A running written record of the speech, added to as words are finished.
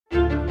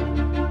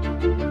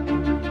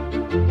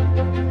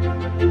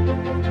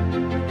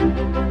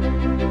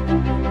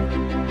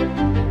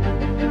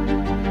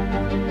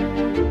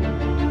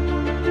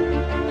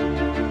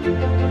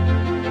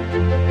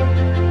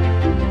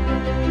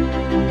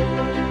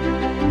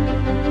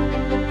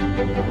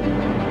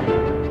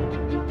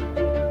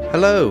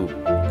Hello,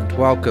 and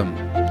welcome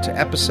to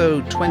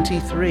episode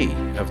 23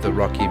 of the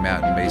Rocky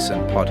Mountain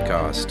Mason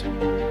podcast.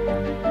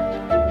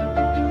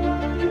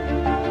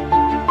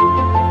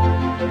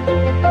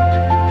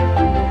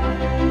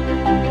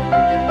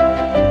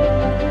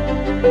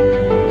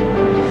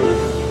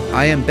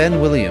 I am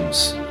Ben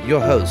Williams, your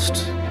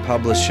host,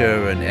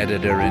 publisher and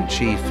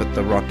editor-in-chief at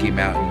the Rocky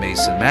Mountain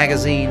Mason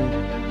magazine,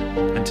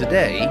 and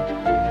today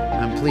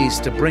I'm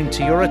pleased to bring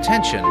to your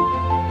attention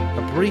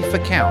a brief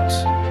account,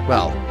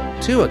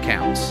 two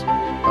accounts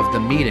of the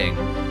meeting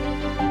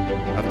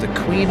of the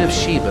Queen of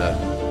Sheba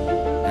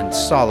and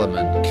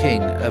Solomon,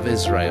 King of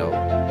Israel.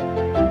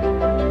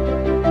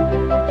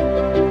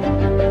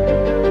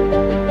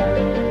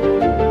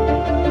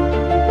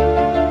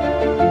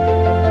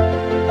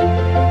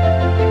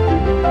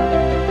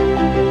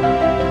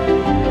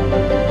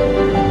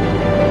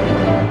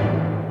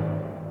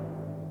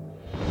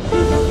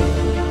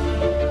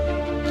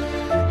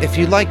 If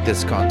you like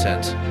this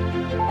content,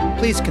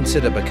 please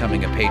consider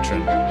becoming a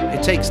patron.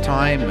 It takes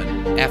time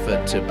and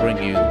effort to bring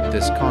you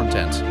this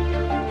content.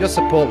 Your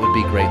support would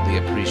be greatly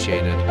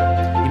appreciated.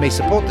 You may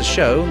support the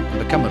show and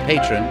become a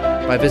patron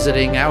by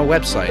visiting our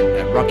website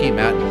at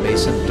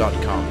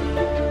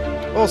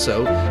rockymountainmason.com.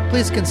 Also,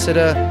 please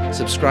consider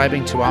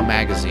subscribing to our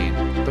magazine,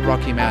 The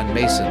Rocky Mountain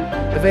Mason,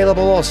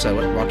 available also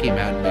at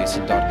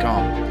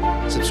rockymountainmason.com.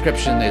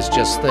 Subscription is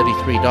just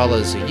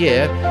 $33 a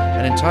year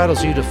and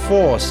entitles you to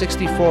 4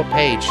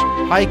 64-page,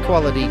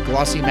 high-quality,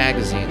 glossy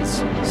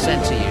magazines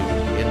sent to you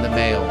in the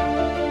mail.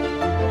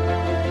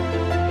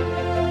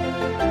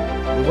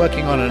 We're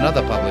working on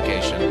another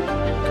publication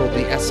called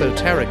The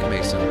Esoteric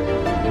Mason,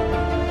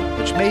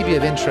 which may be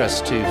of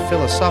interest to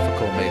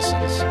philosophical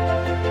Masons.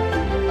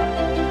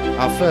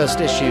 Our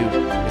first issue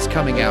is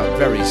coming out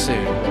very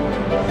soon.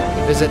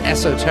 Visit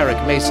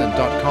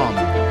esotericmason.com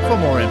for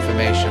more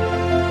information.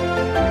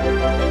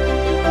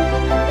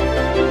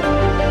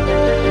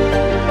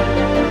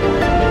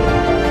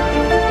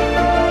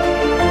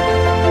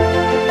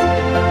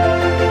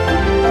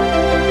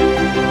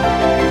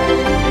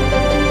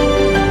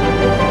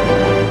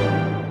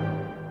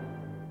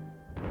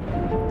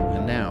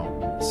 And now,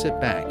 sit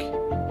back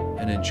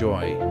and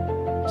enjoy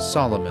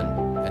Solomon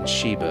and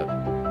Sheba.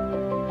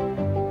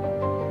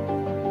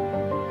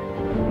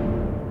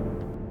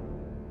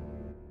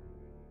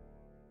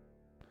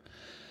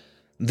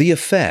 The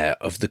affair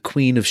of the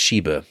Queen of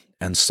Sheba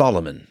and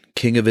Solomon,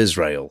 King of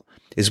Israel,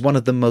 is one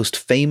of the most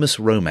famous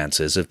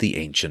romances of the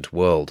ancient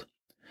world.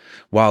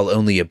 While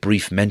only a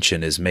brief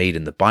mention is made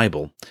in the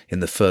Bible, in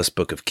the first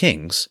book of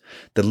Kings,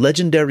 the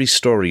legendary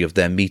story of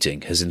their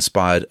meeting has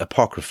inspired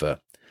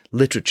apocrypha,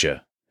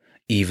 literature,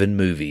 even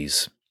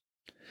movies.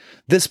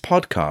 This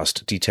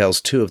podcast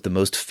details two of the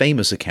most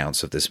famous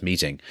accounts of this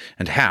meeting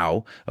and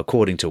how,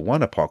 according to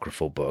one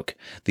apocryphal book,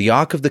 the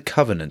Ark of the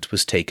Covenant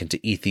was taken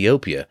to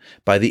Ethiopia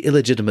by the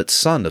illegitimate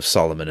son of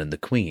Solomon and the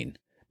Queen,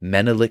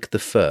 Menelik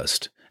I,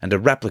 and a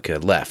replica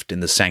left in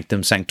the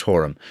Sanctum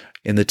Sanctorum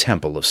in the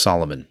Temple of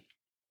Solomon.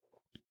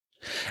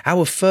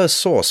 Our first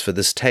source for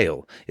this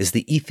tale is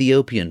the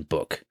Ethiopian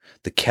book,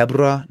 the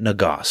Kebra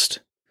Nagast,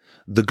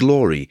 The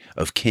Glory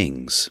of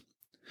Kings.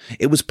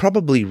 It was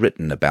probably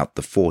written about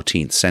the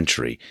 14th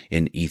century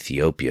in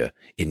Ethiopia,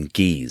 in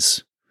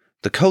Ge'ez.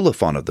 The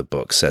colophon of the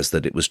book says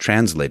that it was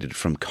translated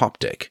from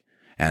Coptic,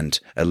 and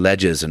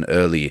alleges an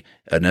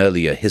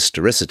earlier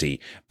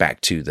historicity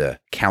back to the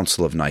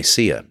Council of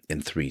Nicaea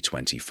in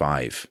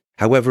 325.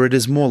 However, it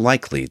is more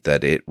likely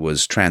that it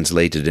was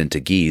translated into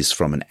Ge'ez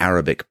from an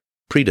Arabic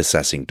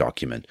predecessing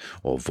document,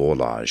 or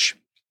vorlage.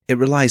 It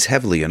relies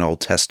heavily on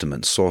Old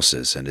Testament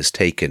sources and is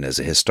taken as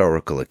a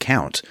historical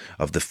account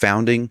of the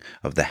founding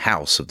of the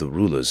house of the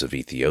rulers of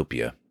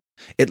Ethiopia.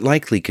 It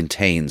likely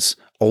contains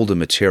older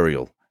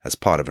material as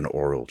part of an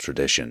oral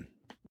tradition.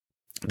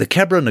 The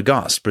Kebra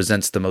Nagast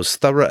presents the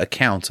most thorough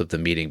account of the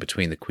meeting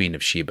between the Queen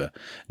of Sheba,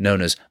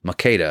 known as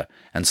Makeda,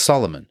 and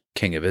Solomon,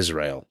 King of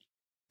Israel.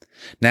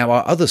 Now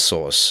our other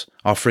source,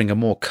 offering a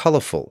more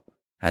colorful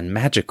and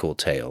magical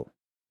tale,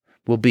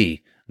 will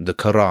be the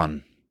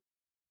Quran.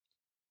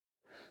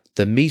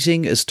 The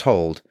meeting is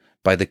told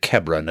by the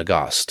Kebra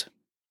Nagast.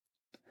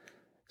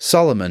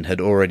 Solomon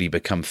had already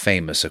become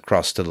famous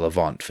across the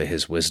Levant for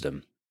his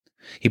wisdom.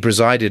 He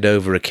presided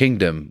over a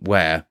kingdom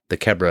where, the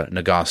Kebra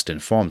Nagast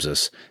informs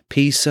us,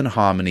 peace and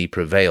harmony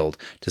prevailed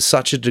to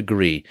such a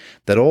degree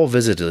that all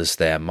visitors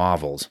there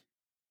marveled.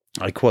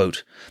 I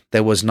quote,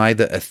 "There was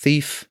neither a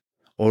thief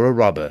or a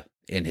robber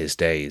in his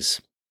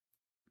days."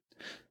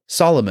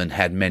 Solomon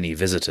had many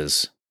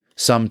visitors,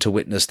 some to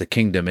witness the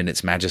kingdom in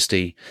its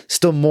majesty,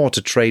 still more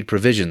to trade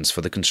provisions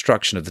for the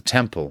construction of the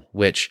temple,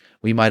 which,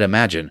 we might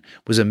imagine,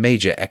 was a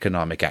major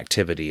economic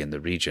activity in the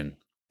region.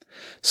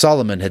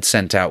 Solomon had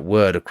sent out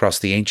word across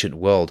the ancient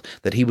world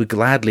that he would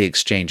gladly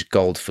exchange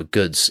gold for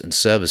goods and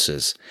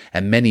services,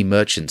 and many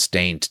merchants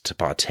deigned to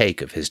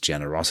partake of his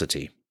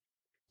generosity.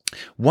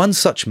 One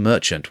such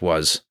merchant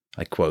was,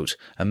 I quote,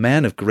 "a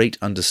man of great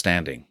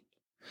understanding,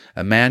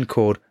 a man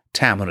called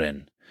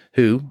Tamarin,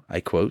 who,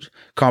 I quote,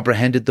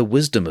 comprehended the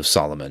wisdom of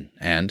Solomon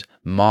and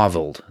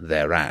marveled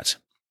thereat.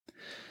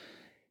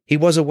 He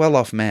was a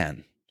well-off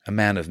man, a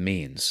man of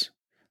means.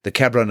 The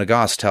Kebra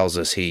Nagast tells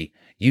us he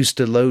used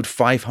to load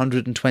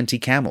 520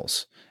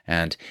 camels,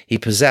 and he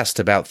possessed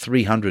about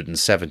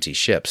 370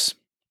 ships.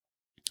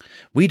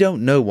 We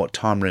don't know what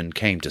Tomrin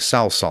came to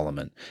sell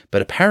Solomon,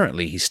 but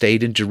apparently he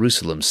stayed in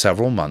Jerusalem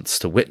several months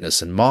to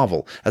witness and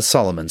marvel at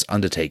Solomon's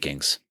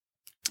undertakings.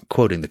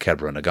 Quoting the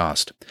Kebra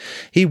Nagast,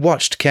 he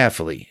watched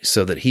carefully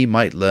so that he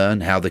might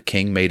learn how the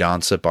king made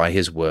answer by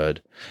his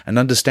word, and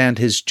understand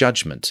his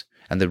judgment,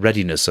 and the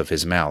readiness of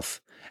his mouth,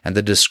 and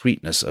the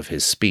discreetness of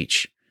his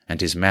speech,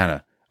 and his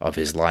manner of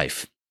his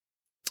life.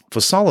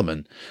 For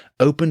Solomon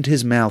opened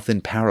his mouth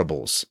in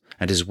parables,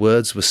 and his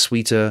words were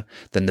sweeter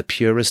than the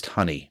purest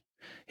honey.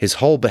 His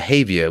whole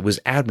behavior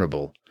was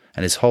admirable,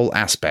 and his whole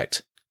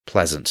aspect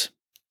pleasant.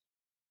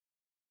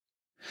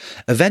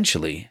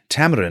 Eventually,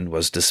 Tamarin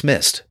was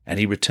dismissed, and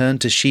he returned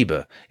to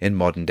Sheba in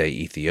modern-day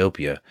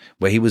Ethiopia,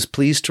 where he was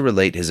pleased to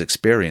relate his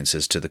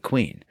experiences to the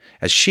queen,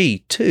 as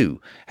she, too,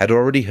 had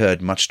already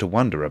heard much to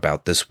wonder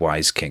about this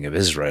wise king of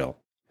Israel.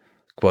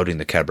 Quoting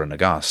the Kebra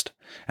Nagast,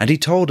 and he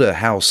told her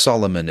how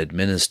Solomon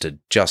administered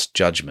just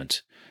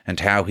judgment, and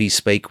how he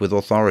spake with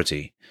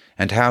authority,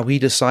 and how he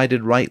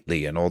decided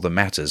rightly in all the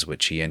matters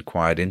which he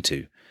inquired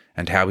into,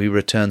 and how he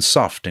returned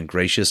soft and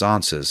gracious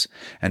answers,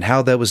 and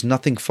how there was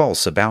nothing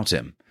false about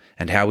him,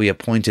 and how he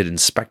appointed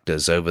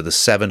inspectors over the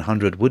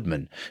 700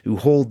 woodmen who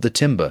hauled the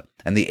timber,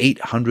 and the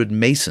 800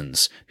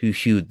 masons who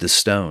hewed the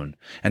stone,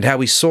 and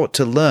how he sought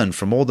to learn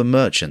from all the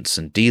merchants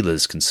and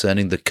dealers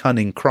concerning the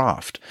cunning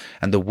craft,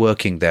 and the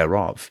working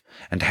thereof,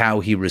 and how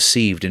he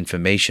received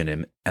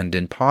information and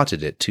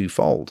imparted it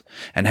twofold,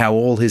 and how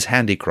all his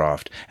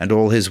handicraft and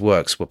all his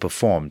works were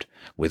performed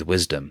with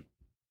wisdom.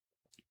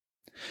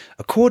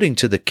 According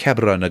to the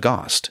Kebra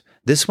Nagast,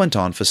 this went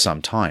on for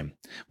some time,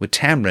 with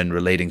Tamarin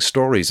relating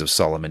stories of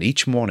Solomon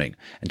each morning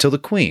until the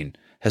queen,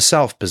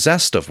 herself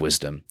possessed of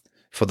wisdom,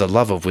 for the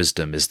love of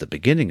wisdom is the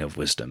beginning of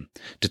wisdom,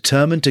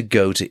 determined to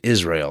go to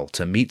Israel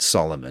to meet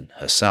Solomon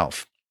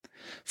herself.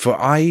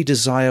 For I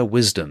desire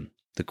wisdom,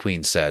 the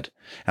queen said,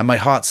 and my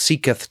heart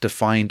seeketh to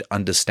find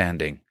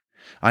understanding.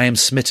 I am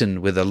smitten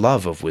with the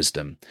love of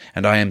wisdom,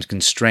 and I am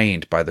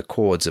constrained by the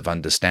cords of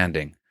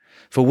understanding.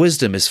 For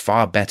wisdom is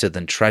far better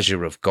than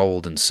treasure of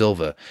gold and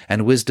silver,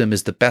 and wisdom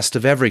is the best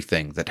of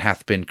everything that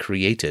hath been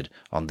created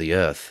on the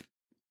earth.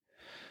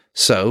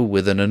 So,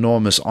 with an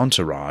enormous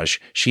entourage,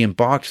 she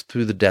embarked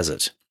through the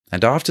desert,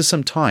 and after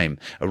some time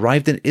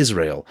arrived in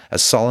Israel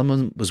as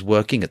Solomon was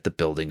working at the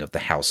building of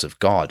the house of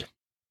God.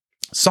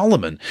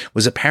 Solomon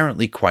was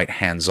apparently quite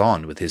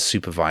hands-on with his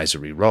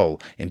supervisory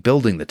role in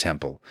building the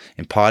temple,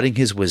 imparting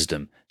his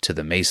wisdom to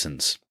the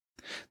masons.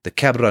 The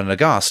Kebra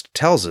Nagast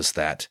tells us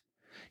that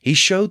he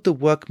showed the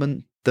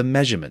workmen the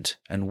measurement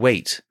and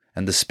weight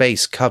and the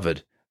space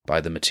covered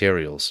by the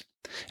materials,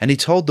 and he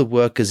told the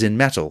workers in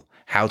metal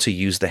how to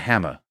use the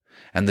hammer,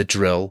 and the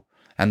drill,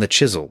 and the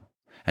chisel,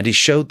 and he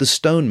showed the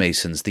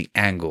stonemasons the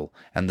angle,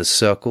 and the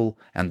circle,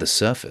 and the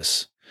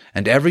surface,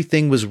 and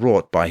everything was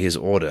wrought by his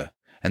order,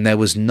 and there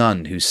was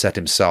none who set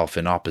himself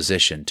in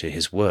opposition to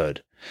his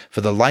word.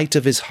 For the light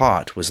of his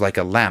heart was like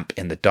a lamp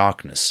in the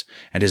darkness,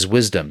 and his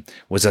wisdom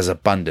was as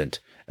abundant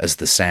as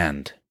the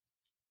sand.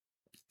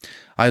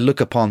 I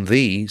look upon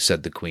thee,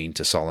 said the queen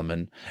to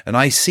Solomon, and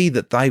I see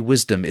that thy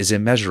wisdom is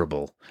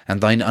immeasurable, and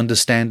thine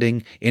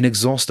understanding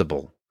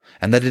inexhaustible,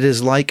 and that it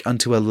is like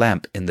unto a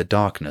lamp in the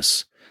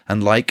darkness,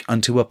 and like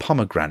unto a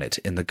pomegranate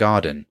in the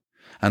garden,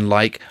 and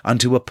like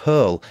unto a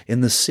pearl in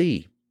the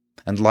sea,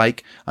 and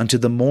like unto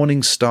the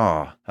morning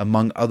star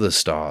among other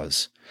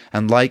stars,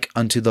 and like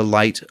unto the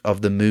light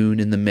of the moon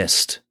in the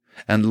mist,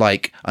 and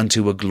like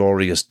unto a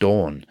glorious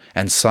dawn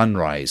and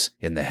sunrise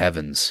in the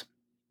heavens.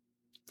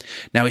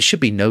 Now it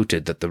should be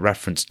noted that the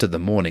reference to the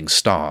morning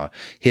star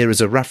here is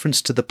a reference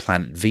to the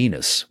planet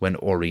Venus when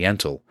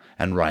oriental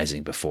and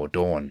rising before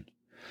dawn.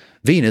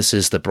 Venus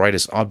is the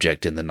brightest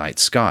object in the night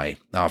sky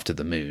after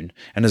the moon,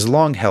 and has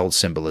long held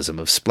symbolism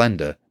of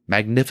splendor,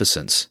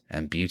 magnificence,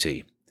 and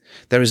beauty.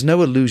 There is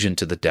no allusion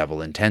to the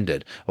devil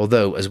intended,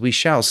 although, as we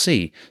shall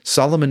see,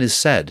 Solomon is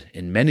said,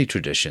 in many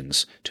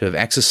traditions, to have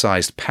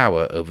exercised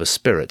power over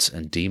spirits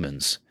and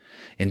demons.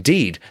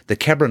 Indeed, the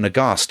Kebra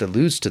Nagast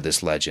alludes to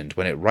this legend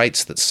when it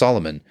writes that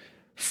Solomon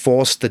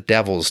forced the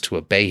devils to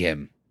obey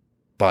him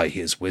by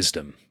his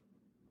wisdom.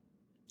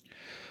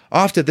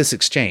 After this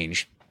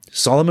exchange,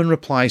 Solomon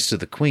replies to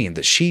the queen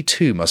that she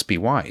too must be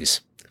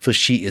wise, for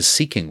she is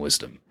seeking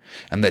wisdom,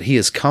 and that he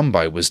has come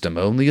by wisdom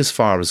only as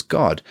far as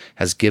God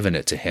has given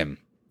it to him,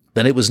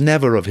 that it was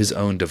never of his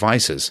own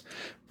devices,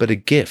 but a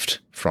gift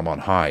from on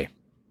high.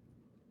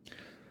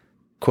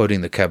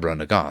 Quoting the Kebra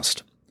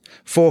Nagast,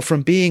 For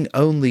from being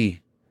only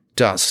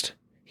dust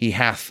he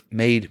hath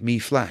made me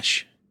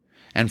flesh,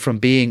 and from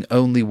being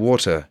only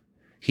water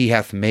he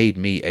hath made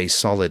me a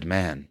solid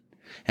man,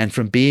 and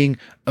from being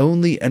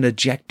only an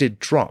ejected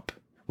drop,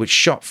 which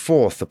shot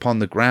forth upon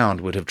the ground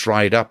would have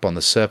dried up on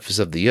the surface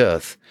of the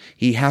earth,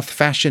 he hath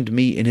fashioned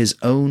me in his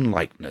own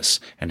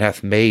likeness, and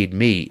hath made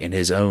me in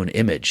his own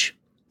image.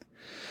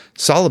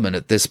 Solomon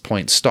at this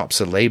point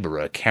stops a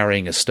laborer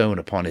carrying a stone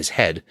upon his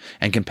head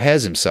and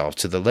compares himself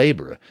to the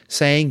laborer,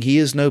 saying he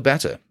is no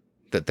better,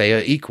 that they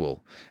are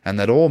equal, and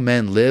that all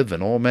men live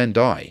and all men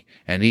die,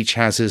 and each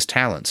has his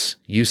talents,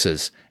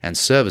 uses, and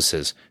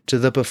services to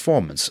the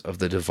performance of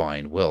the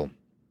divine will.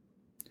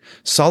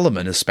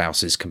 Solomon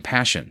espouses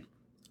compassion,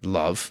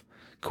 love,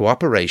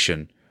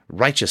 cooperation,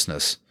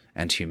 righteousness,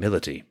 and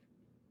humility.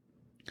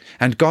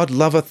 And God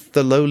loveth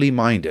the lowly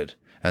minded,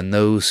 and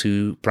those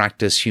who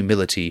practice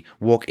humility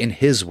walk in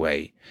his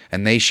way,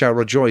 and they shall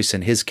rejoice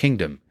in his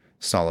kingdom,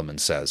 Solomon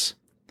says.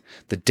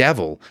 The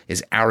devil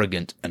is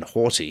arrogant and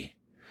haughty.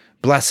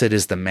 Blessed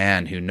is the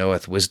man who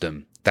knoweth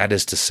wisdom, that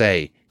is to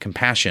say,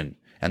 compassion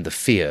and the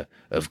fear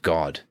of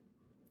God.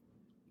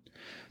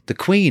 The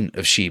Queen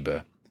of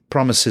Sheba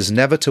promises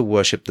never to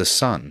worship the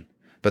sun,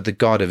 but the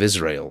God of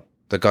Israel,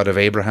 the God of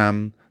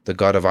Abraham, the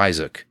God of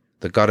Isaac,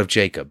 the God of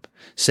Jacob,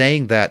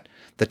 saying that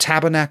the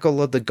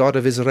tabernacle of the God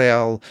of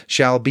Israel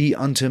shall be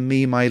unto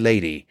me my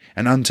lady,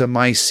 and unto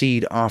my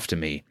seed after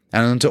me,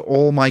 and unto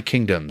all my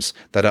kingdoms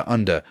that are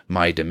under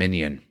my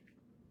dominion.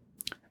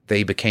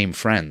 They became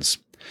friends.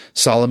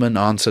 Solomon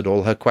answered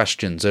all her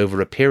questions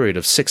over a period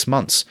of 6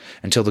 months,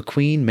 until the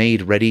queen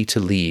made ready to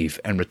leave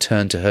and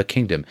return to her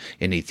kingdom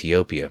in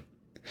Ethiopia.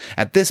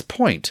 At this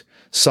point,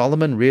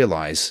 Solomon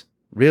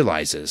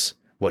realizes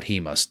what he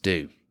must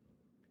do.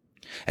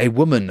 "A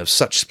woman of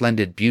such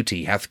splendid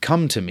beauty hath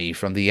come to me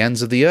from the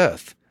ends of the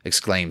earth,"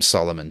 exclaimed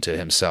Solomon to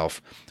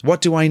himself.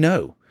 "What do I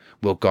know?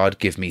 Will God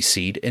give me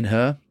seed in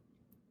her?"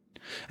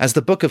 As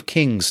the Book of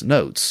Kings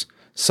notes,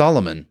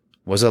 Solomon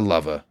was a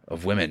lover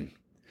of women.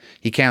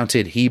 He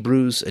counted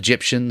Hebrews,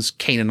 Egyptians,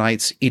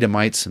 Canaanites,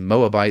 Edomites,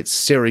 Moabites,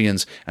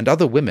 Syrians, and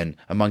other women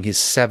among his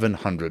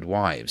 700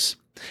 wives.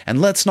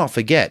 And let's not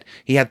forget,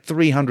 he had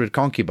 300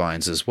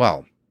 concubines as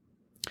well.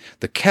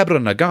 The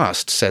Kebra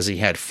Nagast says he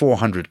had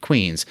 400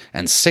 queens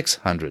and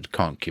 600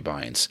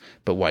 concubines,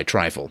 but why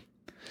trifle?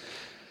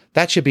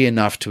 That should be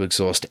enough to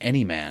exhaust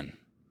any man,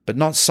 but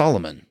not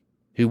Solomon,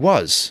 who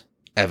was,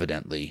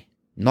 evidently,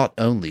 not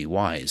only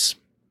wise.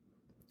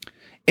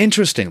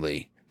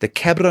 Interestingly, the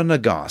Kebra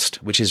Nagast,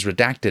 which is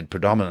redacted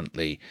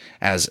predominantly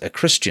as a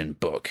Christian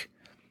book,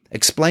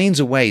 explains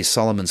away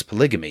Solomon's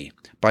polygamy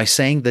by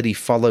saying that he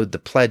followed the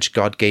pledge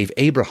God gave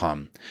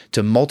Abraham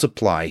to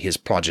multiply his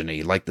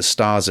progeny like the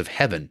stars of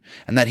heaven,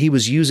 and that he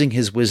was using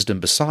his wisdom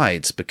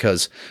besides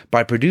because,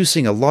 by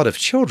producing a lot of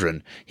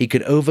children, he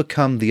could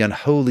overcome the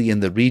unholy in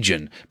the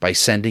region by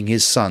sending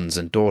his sons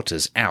and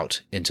daughters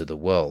out into the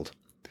world.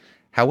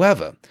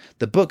 However,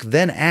 the book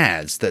then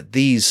adds that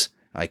these,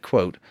 I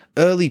quote,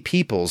 "early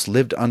peoples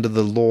lived under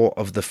the law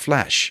of the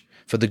flesh,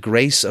 for the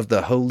grace of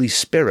the Holy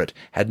Spirit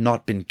had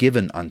not been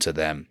given unto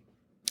them."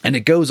 And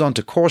it goes on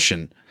to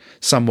caution,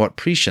 somewhat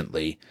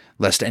presciently,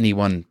 lest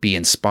anyone be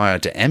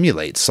inspired to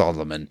emulate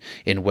Solomon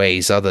in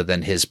ways other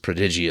than his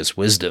prodigious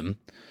wisdom.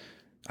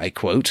 I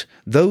quote,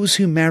 "Those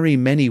who marry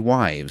many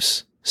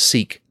wives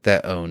seek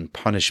their own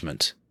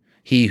punishment.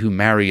 He who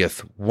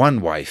marrieth one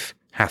wife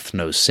hath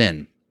no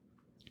sin."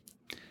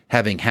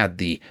 Having had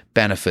the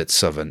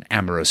benefits of an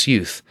amorous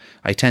youth,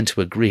 I tend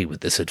to agree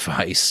with this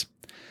advice.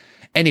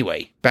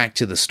 Anyway, back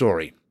to the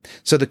story.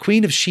 So the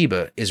Queen of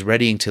Sheba is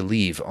readying to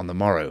leave on the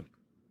morrow,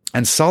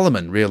 and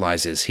Solomon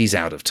realizes he's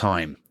out of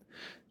time.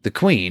 The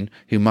queen,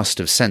 who must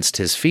have sensed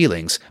his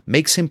feelings,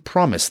 makes him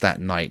promise that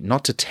night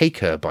not to take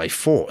her by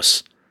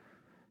force.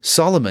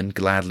 Solomon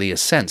gladly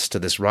assents to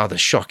this rather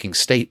shocking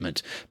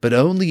statement, but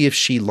only if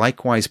she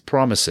likewise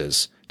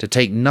promises to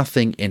take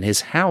nothing in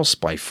his house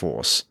by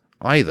force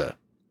either.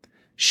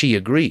 She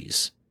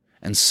agrees,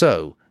 and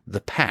so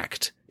the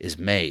pact is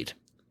made.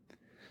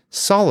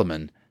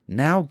 Solomon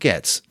now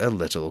gets a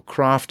little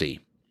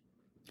crafty.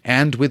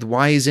 "And with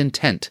wise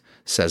intent,"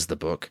 says the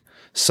book,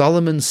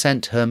 "Solomon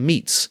sent her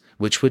meats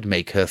which would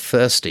make her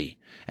thirsty,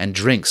 and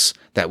drinks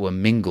that were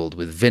mingled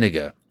with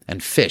vinegar,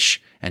 and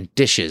fish, and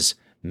dishes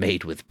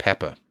made with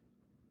pepper."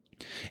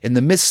 In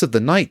the midst of the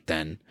night,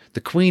 then,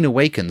 the queen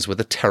awakens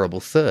with a terrible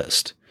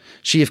thirst.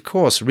 She, of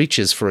course,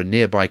 reaches for a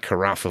nearby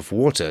carafe of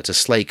water to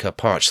slake her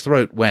parched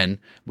throat when,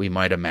 we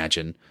might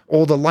imagine,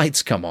 all the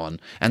lights come on,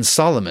 and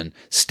Solomon,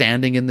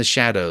 standing in the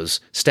shadows,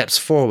 steps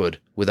forward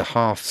with a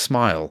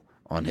half-smile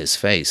on his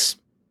face.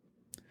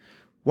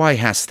 "Why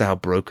hast thou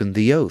broken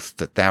the oath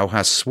that thou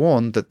hast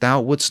sworn that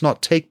thou wouldst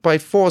not take by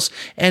force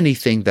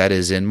anything that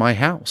is in my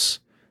house?"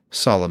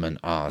 Solomon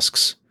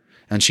asks.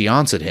 And she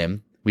answered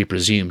him, we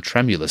presume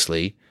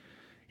tremulously,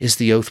 "Is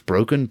the oath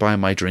broken by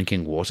my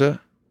drinking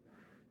water?"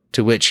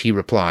 To which he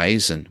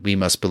replies, and we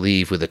must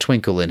believe with a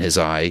twinkle in his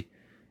eye,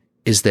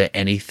 "Is there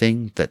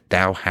anything that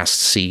thou hast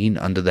seen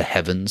under the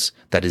heavens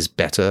that is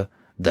better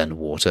than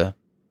water?"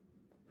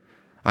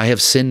 "I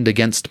have sinned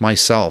against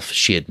myself,"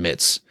 she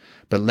admits,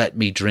 "but let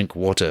me drink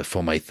water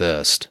for my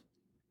thirst."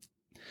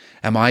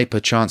 "Am I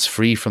perchance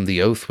free from the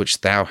oath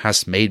which thou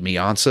hast made me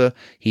answer?"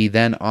 he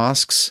then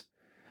asks.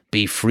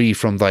 "Be free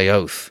from thy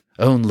oath,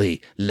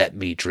 only let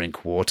me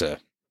drink water."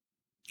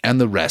 And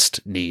the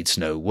rest needs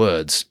no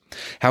words.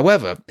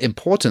 However,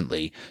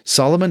 importantly,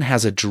 Solomon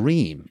has a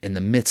dream in the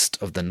midst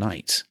of the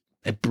night.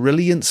 a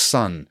brilliant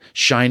sun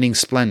shining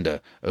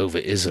splendor over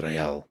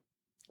Israel.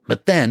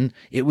 But then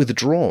it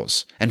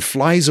withdraws and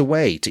flies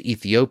away to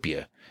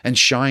Ethiopia and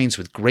shines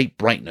with great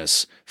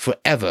brightness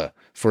forever,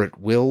 for it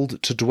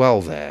willed to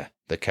dwell there,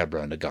 the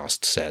Kebra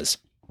Nagast says.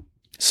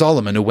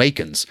 Solomon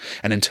awakens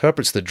and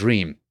interprets the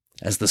dream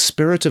as the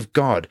Spirit of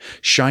God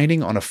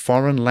shining on a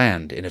foreign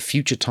land in a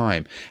future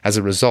time as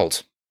a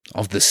result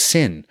of the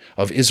sin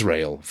of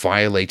Israel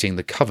violating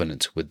the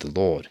covenant with the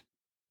Lord.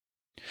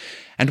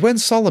 And when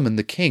Solomon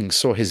the king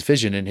saw his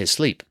vision in his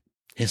sleep,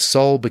 his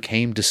soul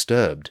became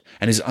disturbed,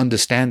 and his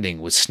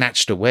understanding was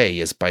snatched away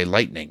as by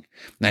lightning,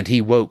 and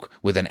he woke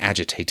with an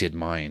agitated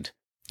mind.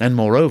 And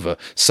moreover,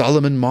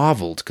 Solomon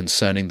marveled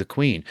concerning the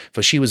queen,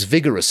 for she was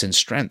vigorous in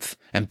strength,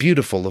 and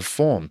beautiful of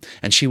form,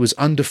 and she was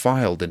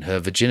undefiled in her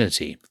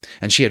virginity,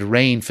 and she had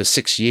reigned for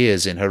 6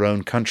 years in her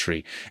own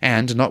country,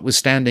 and,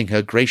 notwithstanding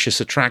her gracious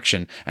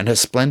attraction and her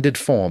splendid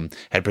form,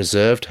 had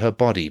preserved her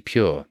body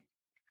pure.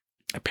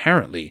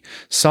 Apparently,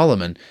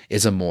 Solomon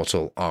is a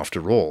mortal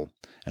after all,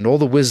 and all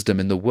the wisdom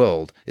in the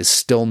world is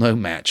still no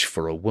match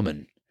for a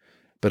woman.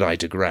 But I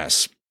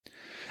digress.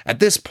 At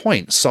this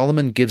point,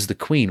 Solomon gives the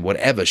queen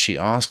whatever she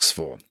asks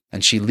for,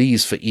 and she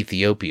leaves for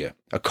Ethiopia,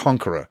 a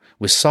conqueror,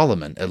 with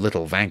Solomon a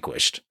little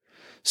vanquished.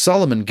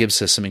 Solomon gives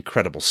her some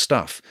incredible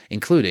stuff,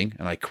 including,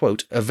 and I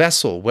quote, a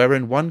vessel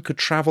wherein one could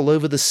travel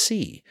over the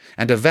sea,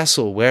 and a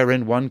vessel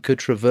wherein one could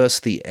traverse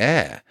the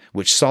air,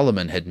 which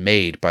Solomon had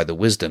made by the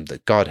wisdom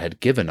that God had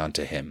given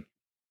unto him.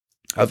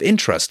 Of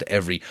interest to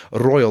every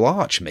royal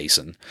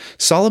archmason,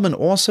 Solomon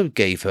also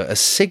gave her a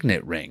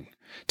signet ring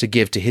to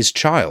give to his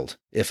child,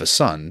 if a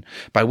son,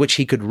 by which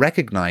he could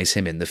recognize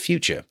him in the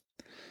future.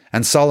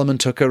 And Solomon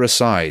took her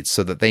aside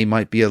so that they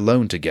might be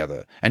alone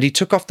together, and he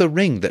took off the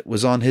ring that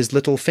was on his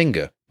little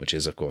finger, which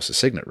is of course a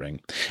signet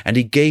ring, and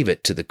he gave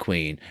it to the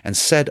queen, and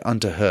said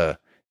unto her,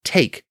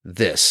 Take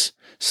this,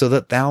 so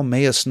that thou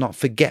mayest not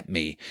forget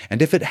me,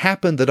 and if it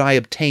happen that I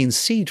obtain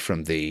seed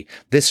from thee,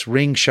 this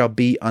ring shall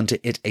be unto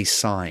it a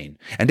sign,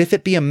 and if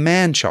it be a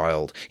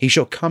man-child, he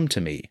shall come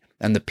to me,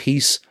 and the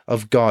peace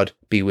of God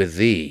be with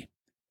thee.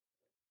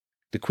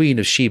 The queen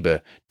of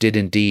Sheba did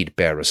indeed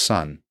bear a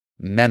son,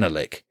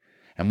 Menelik,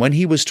 and when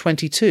he was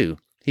 22,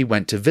 he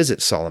went to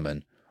visit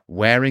Solomon,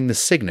 wearing the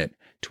signet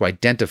to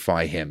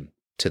identify him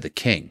to the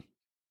king.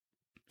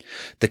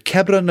 The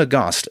Kebra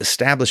Nagast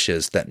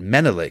establishes that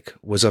Menelik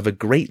was of a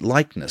great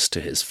likeness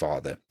to his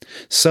father,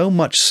 so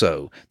much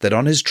so that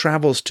on his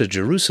travels to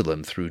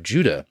Jerusalem through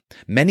Judah,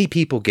 many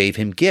people gave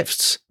him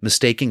gifts,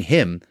 mistaking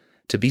him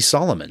to be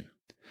Solomon.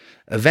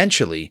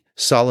 Eventually,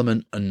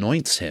 Solomon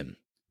anoints him,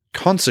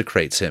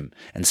 consecrates him,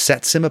 and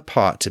sets him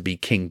apart to be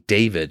King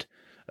David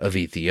of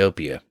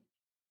Ethiopia.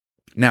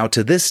 Now,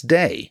 to this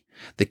day,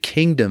 the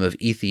kingdom of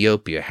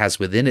Ethiopia has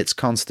within its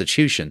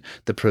constitution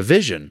the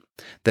provision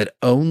that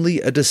only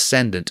a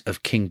descendant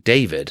of King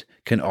David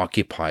can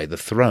occupy the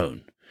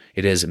throne.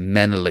 It is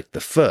Menelik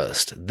I,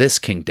 this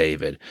King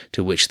David,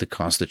 to which the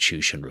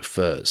constitution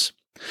refers.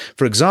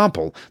 For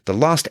example, the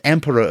last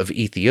emperor of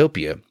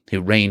Ethiopia,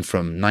 who reigned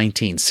from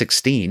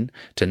 1916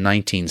 to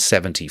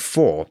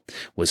 1974,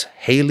 was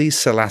Haile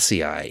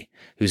Selassie,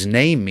 whose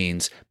name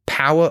means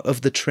Power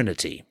of the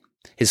Trinity.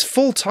 His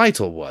full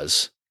title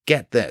was,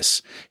 get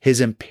this,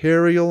 His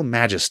Imperial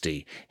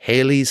Majesty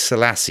Haile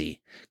Selassie,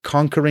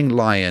 Conquering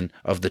Lion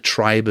of the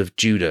Tribe of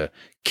Judah,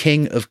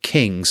 King of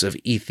Kings of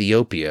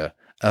Ethiopia,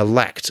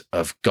 Elect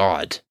of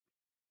God.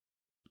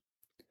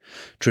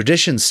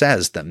 Tradition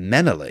says that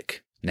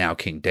Menelik, now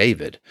King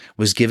David,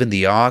 was given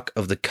the Ark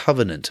of the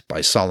Covenant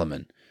by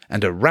Solomon,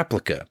 and a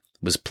replica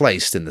was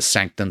placed in the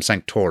Sanctum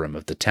Sanctorum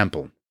of the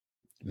temple.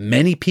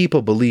 Many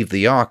people believe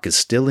the Ark is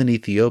still in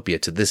Ethiopia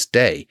to this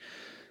day,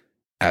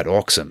 at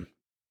Auxum.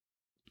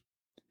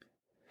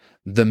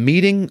 The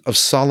meeting of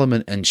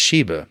Solomon and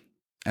Sheba,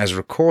 as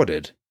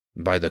recorded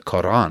by the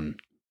Quran.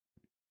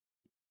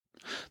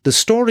 The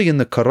story in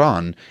the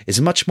Quran is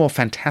much more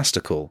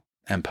fantastical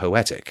and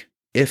poetic,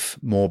 if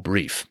more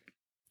brief.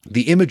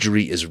 The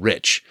imagery is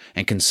rich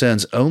and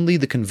concerns only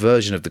the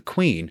conversion of the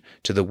queen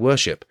to the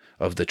worship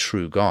of the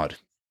true God.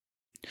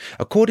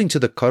 According to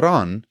the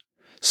Quran,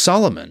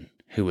 Solomon,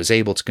 who was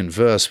able to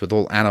converse with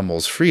all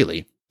animals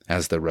freely,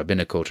 as the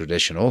rabbinical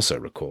tradition also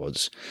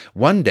records,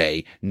 one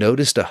day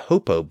noticed a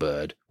hoopoe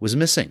bird was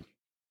missing.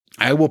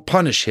 I will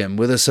punish him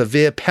with a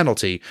severe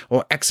penalty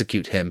or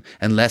execute him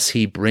unless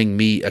he bring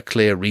me a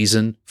clear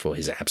reason for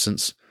his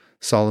absence,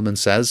 Solomon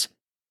says.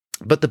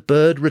 But the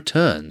bird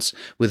returns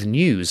with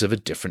news of a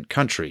different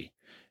country,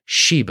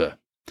 Sheba,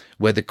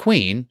 where the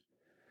queen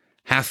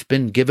hath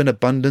been given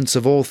abundance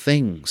of all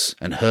things,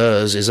 and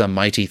hers is a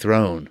mighty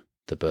throne,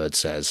 the bird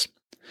says.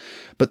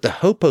 But the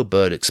hoopoe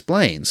bird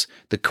explains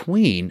the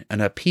queen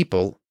and her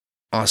people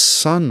are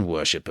sun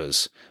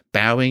worshippers,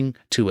 bowing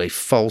to a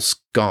false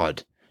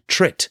god,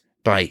 tricked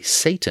by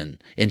Satan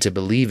into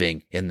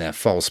believing in their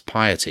false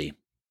piety.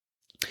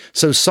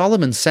 So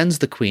Solomon sends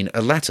the queen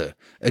a letter,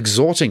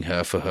 exhorting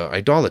her for her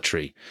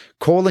idolatry,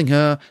 calling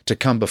her to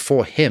come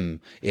before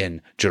him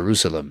in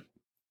Jerusalem.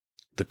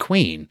 The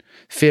queen,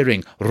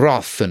 fearing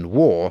wrath and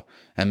war,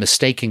 and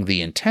mistaking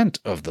the intent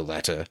of the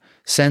letter,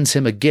 sends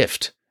him a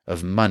gift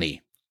of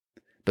money.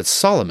 But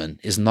Solomon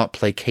is not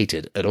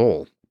placated at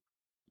all.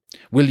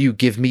 "Will you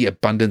give me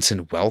abundance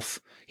in wealth?"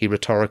 he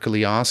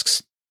rhetorically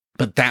asks.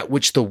 "But that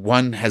which the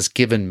one has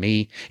given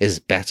me is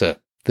better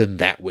than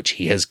that which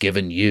he has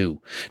given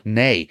you.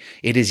 Nay,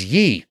 it is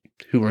ye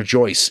who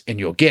rejoice in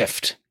your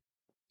gift."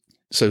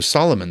 So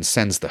Solomon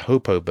sends the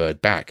hoopoe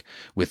bird back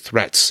with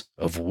threats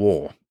of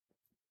war.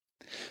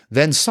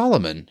 Then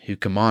Solomon, who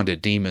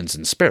commanded demons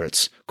and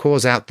spirits,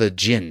 calls out the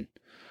jinn.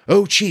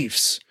 "O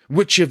chiefs,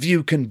 which of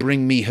you can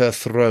bring me her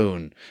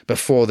throne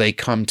before they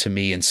come to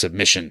me in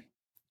submission?"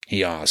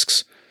 he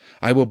asks.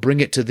 "I will bring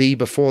it to thee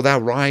before thou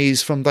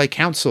rise from thy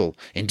council.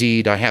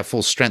 Indeed, I have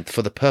full strength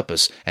for the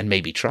purpose, and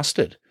may be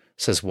trusted,"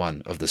 says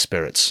one of the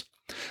spirits.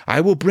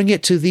 "I will bring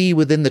it to thee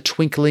within the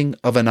twinkling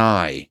of an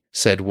eye,"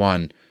 said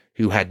one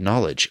who had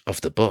knowledge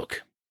of the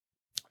book.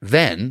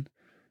 Then,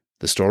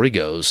 the story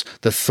goes,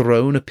 the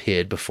throne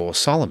appeared before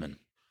Solomon.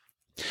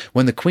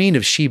 When the Queen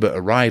of Sheba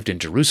arrived in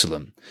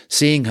Jerusalem,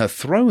 seeing her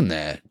throne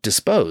there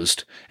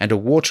disposed, and a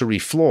watery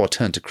floor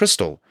turned to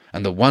crystal,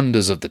 and the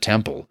wonders of the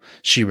temple,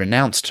 she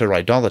renounced her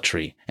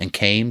idolatry and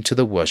came to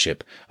the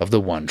worship of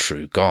the one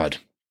true God.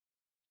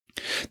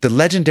 The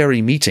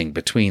legendary meeting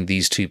between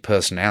these two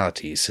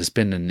personalities has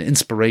been an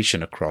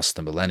inspiration across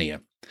the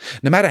millennia.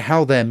 No matter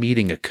how their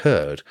meeting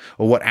occurred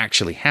or what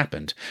actually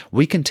happened,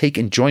 we can take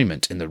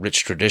enjoyment in the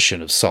rich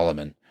tradition of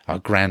Solomon, our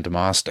Grand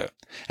Master,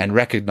 and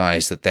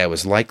recognize that there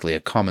was likely a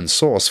common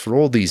source for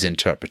all these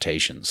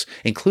interpretations,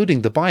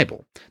 including the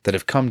Bible, that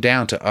have come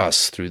down to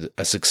us through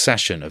a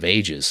succession of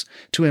ages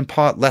to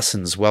impart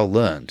lessons well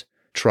learned,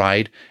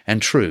 tried,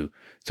 and true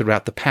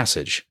throughout the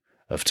passage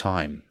of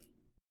time.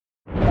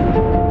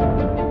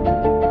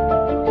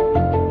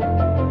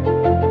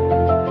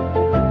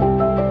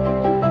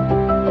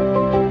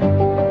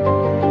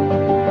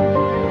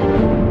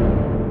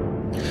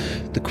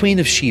 The Queen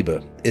of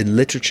Sheba in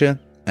literature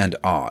and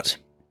art.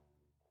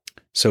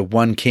 So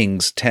 1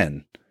 Kings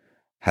 10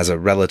 has a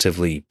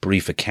relatively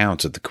brief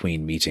account of the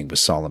Queen meeting with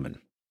Solomon.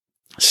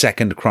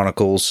 2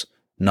 Chronicles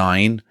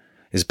 9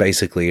 is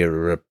basically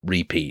a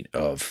repeat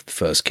of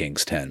 1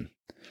 Kings 10.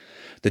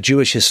 The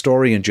Jewish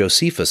historian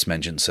Josephus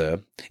mentions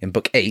her in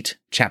Book 8,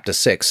 Chapter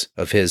 6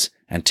 of his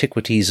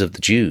Antiquities of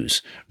the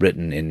Jews,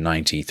 written in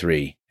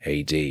 93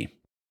 AD.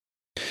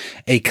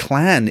 A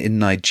clan in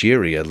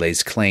Nigeria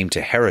lays claim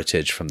to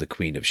heritage from the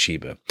Queen of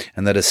Sheba,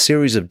 and that a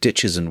series of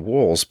ditches and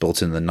walls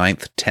built in the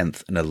 9th,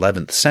 10th, and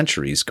 11th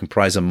centuries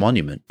comprise a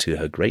monument to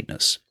her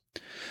greatness.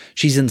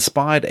 She's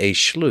inspired a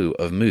slew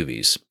of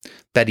movies.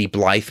 Betty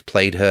Blythe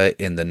played her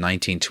in the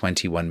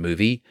 1921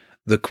 movie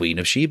The Queen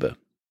of Sheba.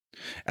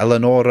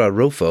 Eleonora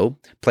Rofo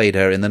played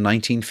her in the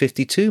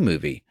 1952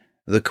 movie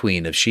The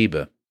Queen of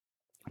Sheba.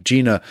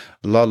 Gina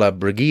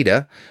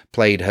Lollobrigida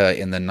played her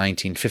in the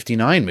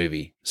 1959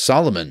 movie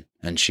Solomon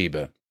and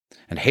Sheba,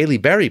 and Halle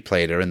Berry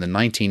played her in the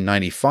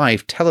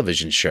 1995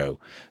 television show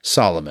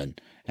Solomon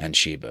and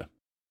Sheba.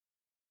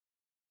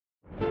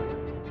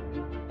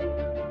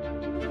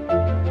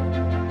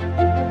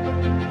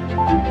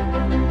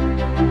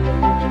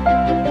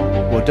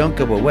 Well, don't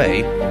go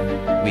away.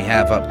 We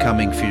have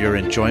upcoming for your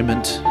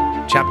enjoyment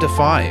Chapter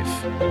 5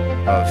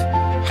 of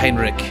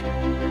Heinrich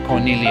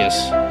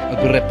Cornelius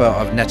Agrippa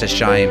of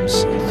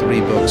Nettesheim's 3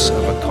 books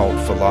of occult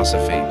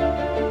philosophy.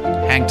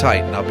 Hang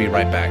tight and I'll be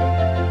right back.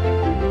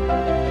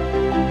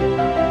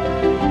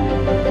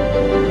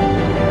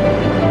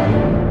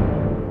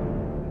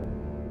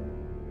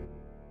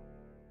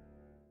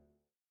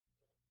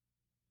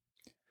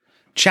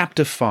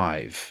 Chapter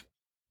 5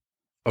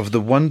 of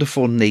the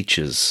Wonderful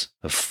Natures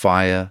of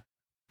Fire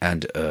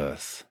and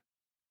Earth.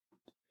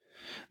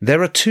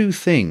 There are 2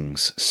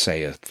 things,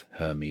 saith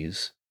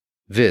Hermes,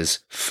 viz.,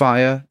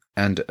 fire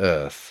and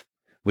earth,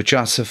 which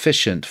are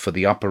sufficient for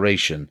the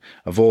operation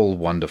of all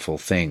wonderful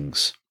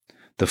things.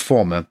 The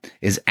former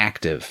is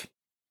active,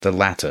 the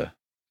latter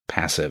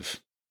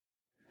passive.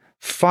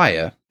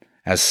 Fire,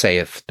 as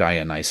saith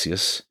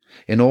Dionysius,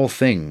 in all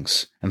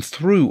things, and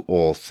through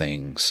all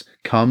things,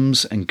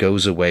 comes and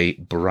goes away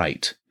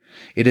bright.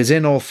 It is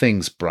in all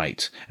things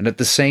bright, and at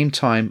the same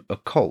time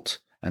occult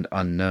and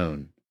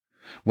unknown.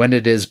 When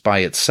it is by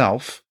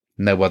itself,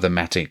 no other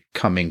matter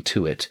coming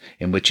to it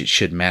in which it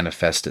should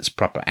manifest its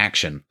proper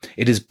action,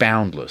 it is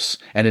boundless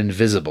and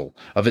invisible,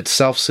 of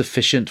itself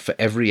sufficient for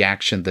every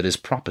action that is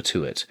proper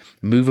to it,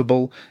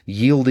 movable,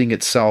 yielding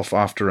itself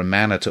after a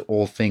manner to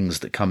all things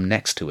that come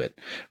next to it,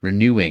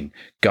 renewing,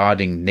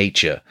 guarding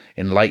nature,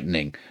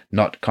 enlightening,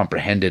 not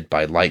comprehended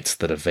by lights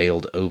that are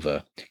veiled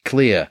over,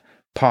 clear,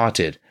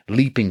 parted,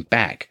 leaping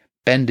back,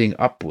 bending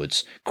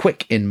upwards,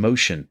 quick in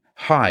motion,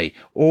 high,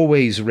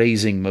 always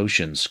raising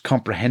motions,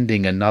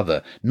 comprehending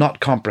another, not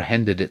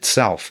comprehended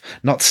itself,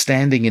 not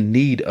standing in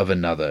need of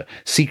another,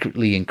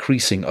 secretly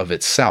increasing of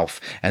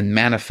itself, and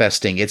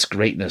manifesting its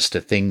greatness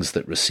to things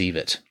that receive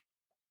it.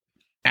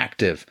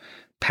 Active,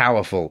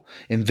 powerful,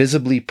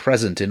 invisibly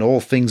present in all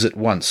things at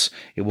once,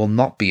 it will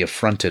not be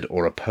affronted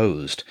or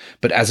opposed,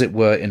 but as it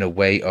were in a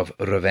way of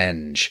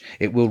revenge,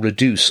 it will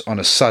reduce on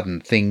a sudden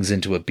things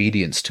into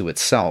obedience to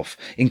itself,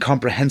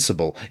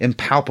 incomprehensible,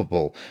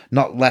 impalpable,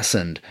 not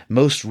lessened,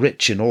 most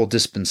rich in all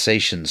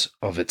dispensations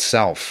of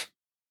itself.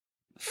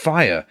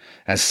 Fire,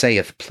 as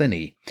saith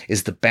Pliny,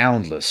 is the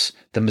boundless,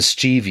 the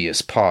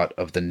mischievous part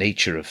of the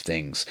nature of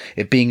things,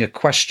 it being a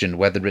question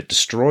whether it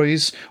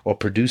destroys or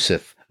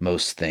produceth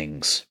most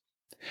things.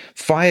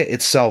 Fire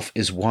itself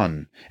is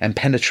one, and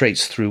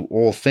penetrates through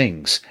all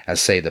things, as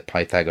say the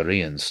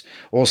Pythagoreans,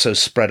 also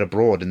spread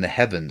abroad in the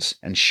heavens,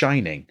 and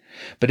shining,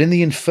 but in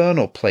the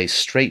infernal place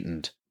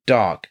straitened,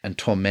 dark, and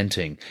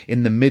tormenting,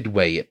 in the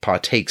midway it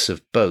partakes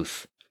of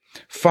both.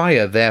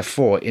 Fire,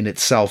 therefore, in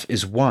itself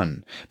is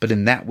one, but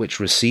in that which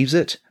receives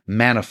it,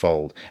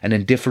 manifold, and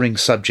in differing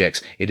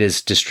subjects it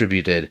is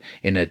distributed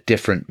in a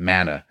different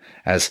manner,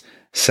 as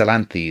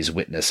Celanthes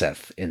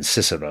witnesseth in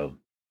Cicero.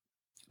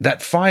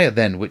 That fire,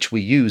 then, which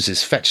we use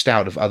is fetched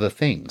out of other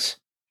things.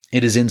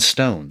 It is in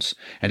stones,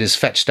 and is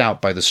fetched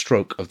out by the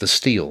stroke of the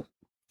steel.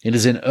 It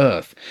is in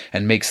earth,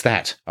 and makes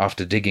that,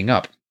 after digging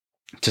up,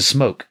 to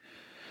smoke.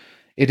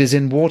 It is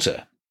in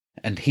water,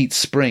 and heats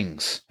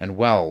springs and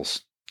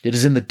wells. It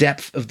is in the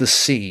depth of the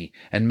sea,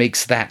 and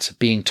makes that,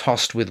 being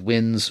tossed with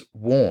winds,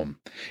 warm.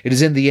 It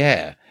is in the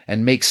air,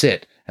 and makes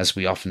it, as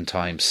we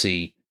oftentimes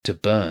see, to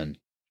burn.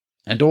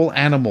 And all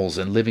animals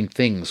and living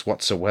things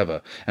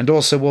whatsoever, and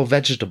also all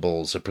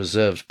vegetables, are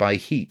preserved by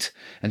heat,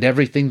 and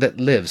everything that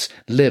lives,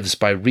 lives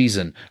by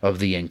reason of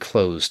the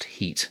enclosed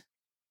heat.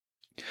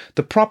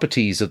 The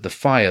properties of the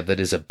fire that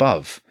is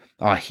above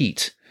are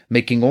heat,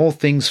 making all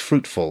things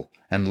fruitful,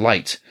 and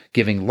light,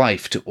 giving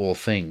life to all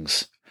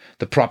things.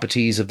 The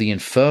properties of the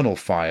infernal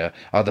fire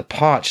are the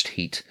parched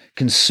heat,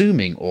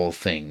 consuming all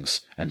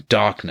things, and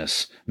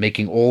darkness,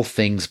 making all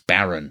things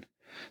barren.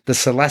 The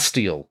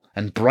celestial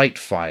and bright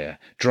fire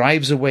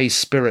drives away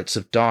spirits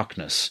of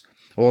darkness.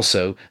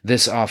 Also,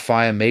 this our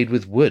fire made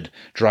with wood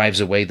drives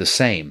away the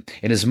same,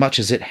 inasmuch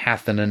as it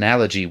hath an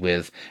analogy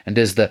with, and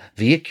is the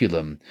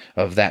vehiculum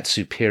of that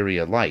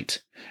superior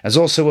light, as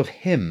also of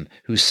him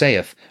who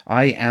saith,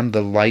 I am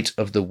the light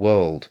of the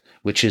world,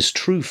 which is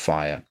true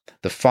fire,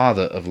 the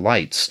Father of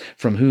lights,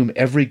 from whom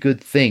every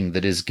good thing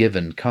that is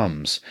given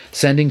comes,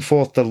 sending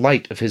forth the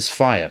light of his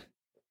fire,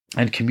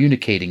 and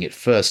communicating it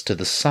first to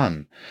the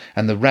sun,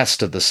 and the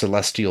rest of the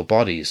celestial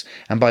bodies,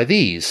 and by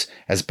these,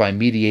 as by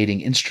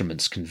mediating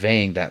instruments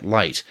conveying that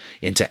light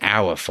into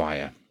our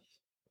fire.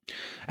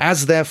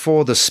 As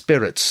therefore the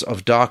spirits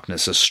of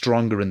darkness are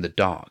stronger in the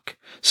dark,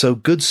 so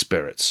good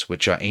spirits,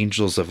 which are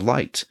angels of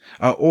light,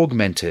 are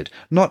augmented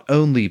not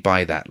only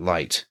by that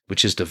light,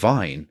 which is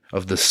divine,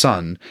 of the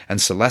sun and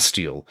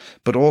celestial,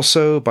 but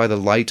also by the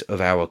light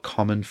of our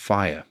common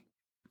fire.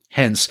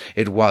 Hence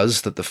it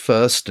was that the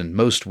first and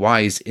most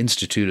wise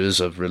institutors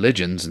of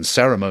religions and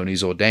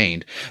ceremonies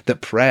ordained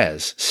that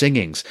prayers,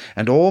 singings,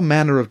 and all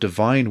manner of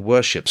divine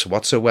worships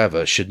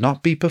whatsoever should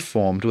not be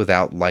performed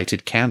without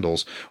lighted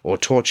candles or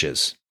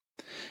torches.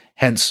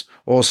 Hence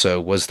also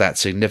was that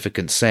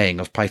significant saying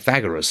of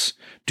Pythagoras,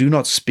 Do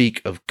not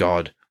speak of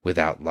God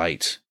without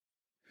light.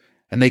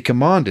 And they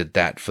commanded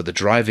that for the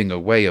driving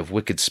away of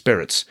wicked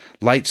spirits,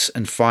 lights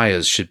and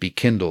fires should be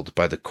kindled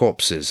by the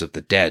corpses of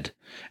the dead,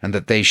 and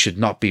that they should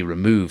not be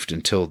removed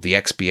until the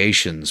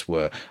expiations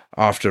were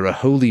after a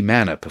holy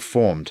manner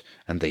performed,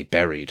 and they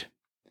buried.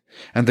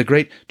 And the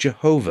great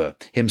Jehovah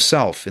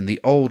himself in the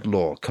old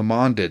law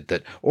commanded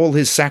that all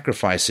his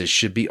sacrifices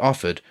should be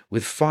offered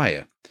with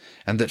fire,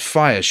 and that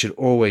fire should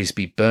always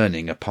be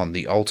burning upon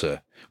the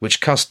altar,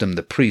 which custom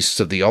the priests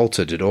of the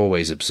altar did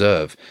always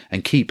observe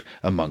and keep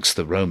amongst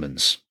the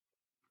Romans.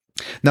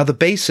 Now the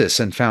basis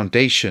and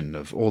foundation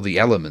of all the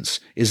elements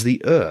is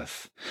the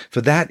earth,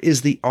 for that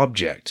is the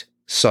object,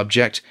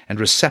 subject, and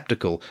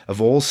receptacle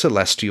of all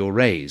celestial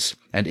rays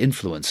and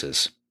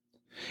influences.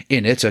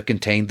 In it are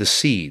contained the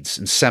seeds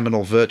and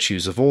seminal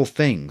virtues of all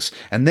things,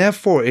 and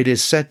therefore it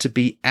is said to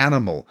be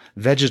animal,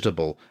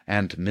 vegetable,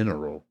 and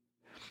mineral.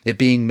 It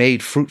being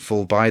made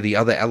fruitful by the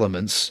other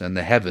elements and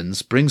the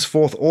heavens brings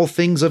forth all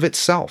things of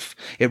itself.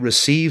 It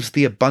receives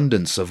the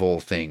abundance of all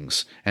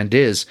things, and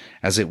is,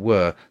 as it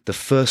were, the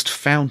first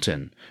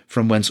fountain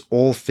from whence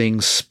all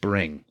things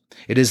spring.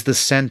 It is the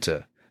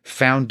centre,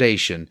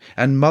 foundation,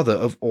 and mother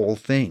of all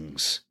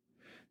things.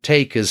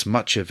 Take as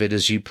much of it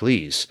as you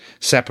please,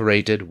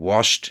 separated,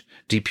 washed,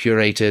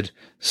 depurated,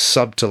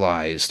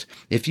 subtilized.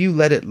 If you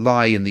let it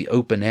lie in the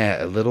open air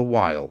a little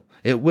while,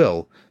 it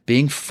will,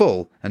 being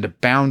full and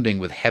abounding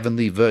with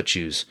heavenly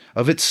virtues,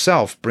 of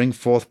itself bring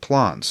forth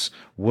plants,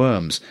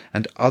 worms,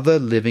 and other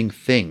living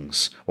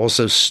things,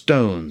 also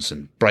stones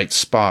and bright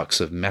sparks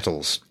of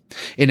metals.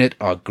 In it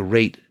are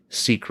great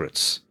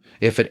secrets.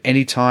 If at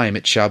any time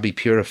it shall be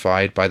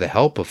purified by the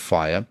help of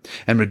fire,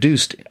 and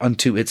reduced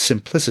unto its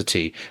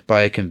simplicity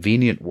by a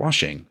convenient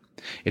washing,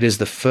 it is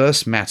the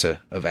first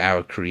matter of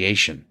our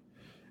creation,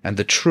 and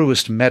the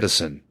truest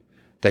medicine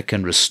that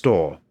can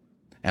restore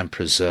and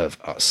preserve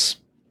us.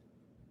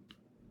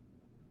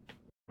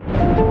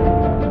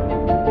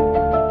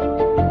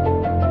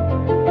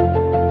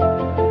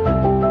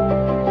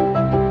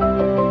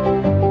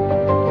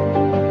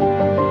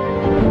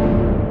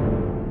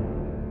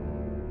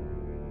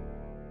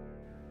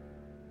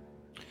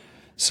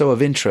 So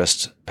of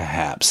interest,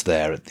 perhaps,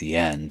 there at the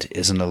end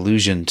is an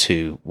allusion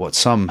to what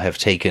some have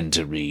taken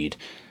to read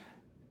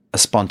a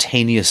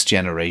spontaneous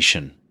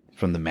generation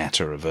from the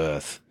matter of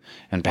earth.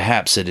 And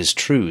perhaps it is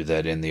true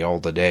that in the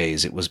older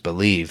days it was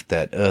believed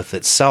that earth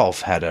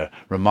itself had a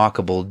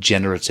remarkable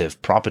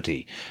generative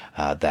property,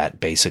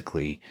 that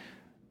basically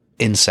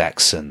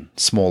insects and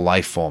small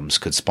life forms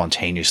could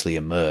spontaneously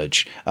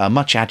emerge,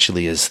 much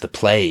actually as the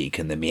plague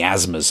and the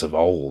miasmas of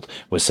old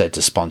were said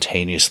to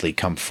spontaneously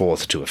come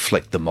forth to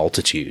afflict the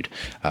multitude,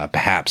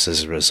 perhaps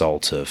as a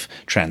result of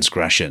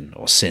transgression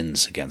or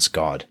sins against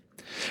God.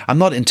 I'm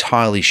not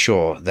entirely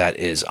sure that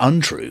is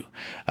untrue,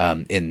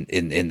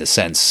 in the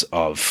sense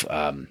of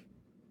a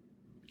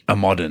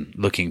modern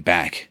looking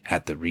back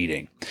at the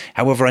reading.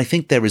 However, I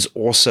think there is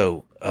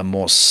also a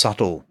more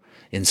subtle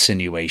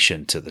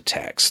insinuation to the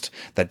text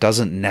that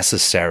doesn't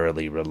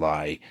necessarily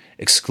rely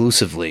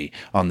exclusively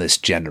on this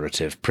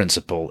generative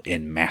principle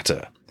in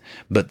matter,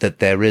 but that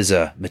there is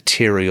a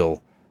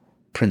material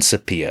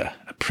principia,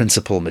 a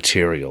principal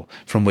material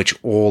from which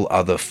all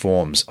other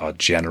forms are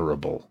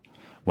generable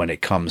when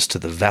it comes to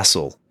the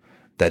vessel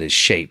that is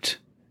shaped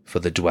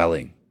for the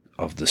dwelling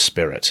of the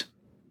Spirit.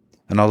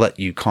 And I'll let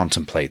you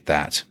contemplate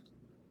that.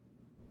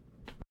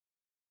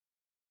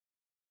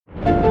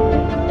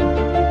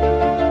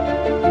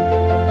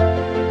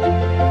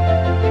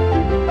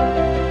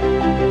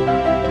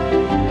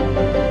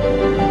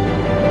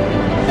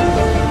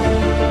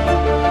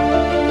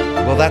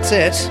 Well, that's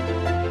it.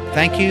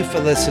 Thank you for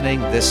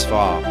listening this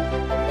far.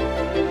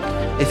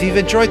 If you've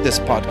enjoyed this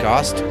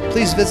podcast,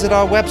 please visit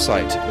our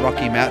website,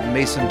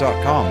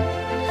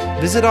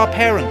 RockyMountainMason.com. Visit our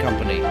parent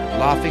company,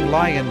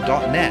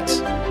 LaughingLion.net.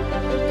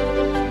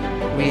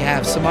 We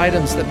have some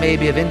items that may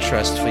be of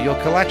interest for your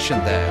collection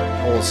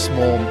there, all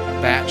small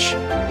batch,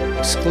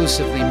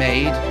 exclusively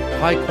made,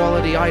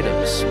 high-quality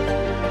items,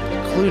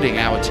 including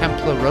our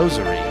Templar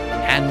Rosary,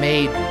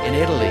 handmade in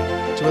Italy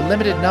to a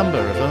limited number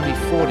of only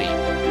 40,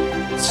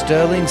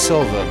 sterling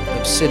silver,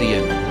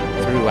 obsidian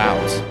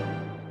throughout.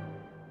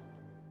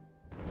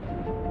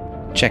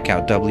 Check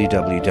out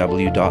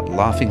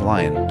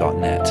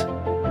www.laughinglion.net.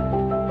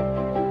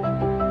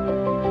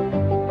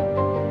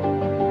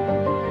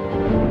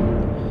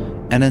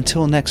 And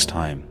until next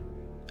time,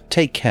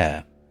 take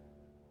care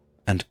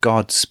and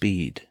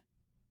Godspeed.